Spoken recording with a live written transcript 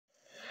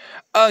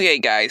Okay,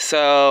 guys,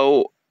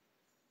 so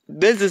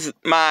this is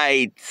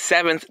my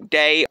 7th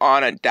day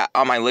on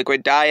my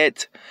liquid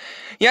diet.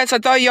 Yes, I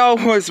thought y'all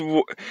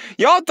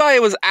thought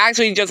it was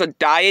actually just a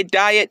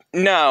diet.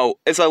 No,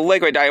 it's a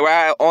liquid diet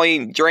where I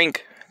only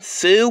drink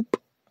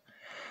soup.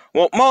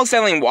 Well, most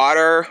certainly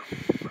water,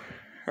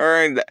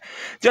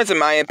 just in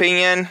my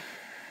opinion.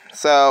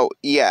 So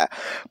yeah,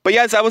 but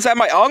yes, I was at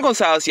my uncle's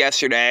house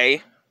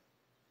yesterday.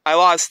 I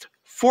lost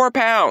 4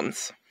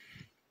 pounds.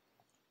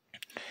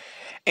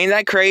 Ain't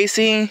that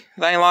crazy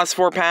that I lost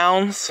 4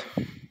 pounds?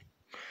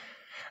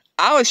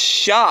 I was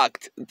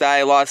shocked that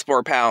I lost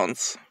 4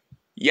 pounds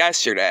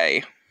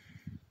yesterday.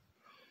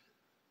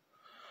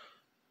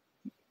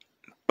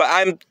 But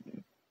I'm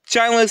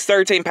trying to lose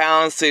 13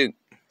 pounds to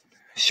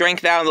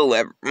shrink down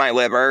my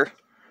liver.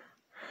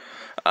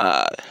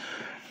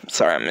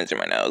 Sorry, I'm missing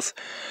my nose.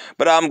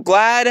 But I'm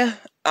glad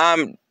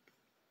I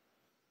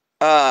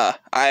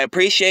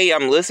appreciate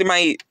I'm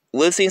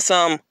losing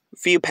some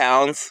few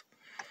pounds.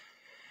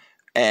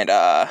 And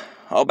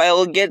hope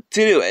I'll get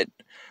to do it.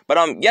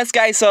 But yes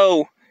guys,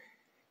 so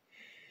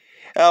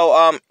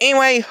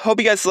anyway, hope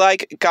you guys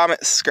like,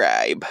 comment,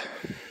 subscribe.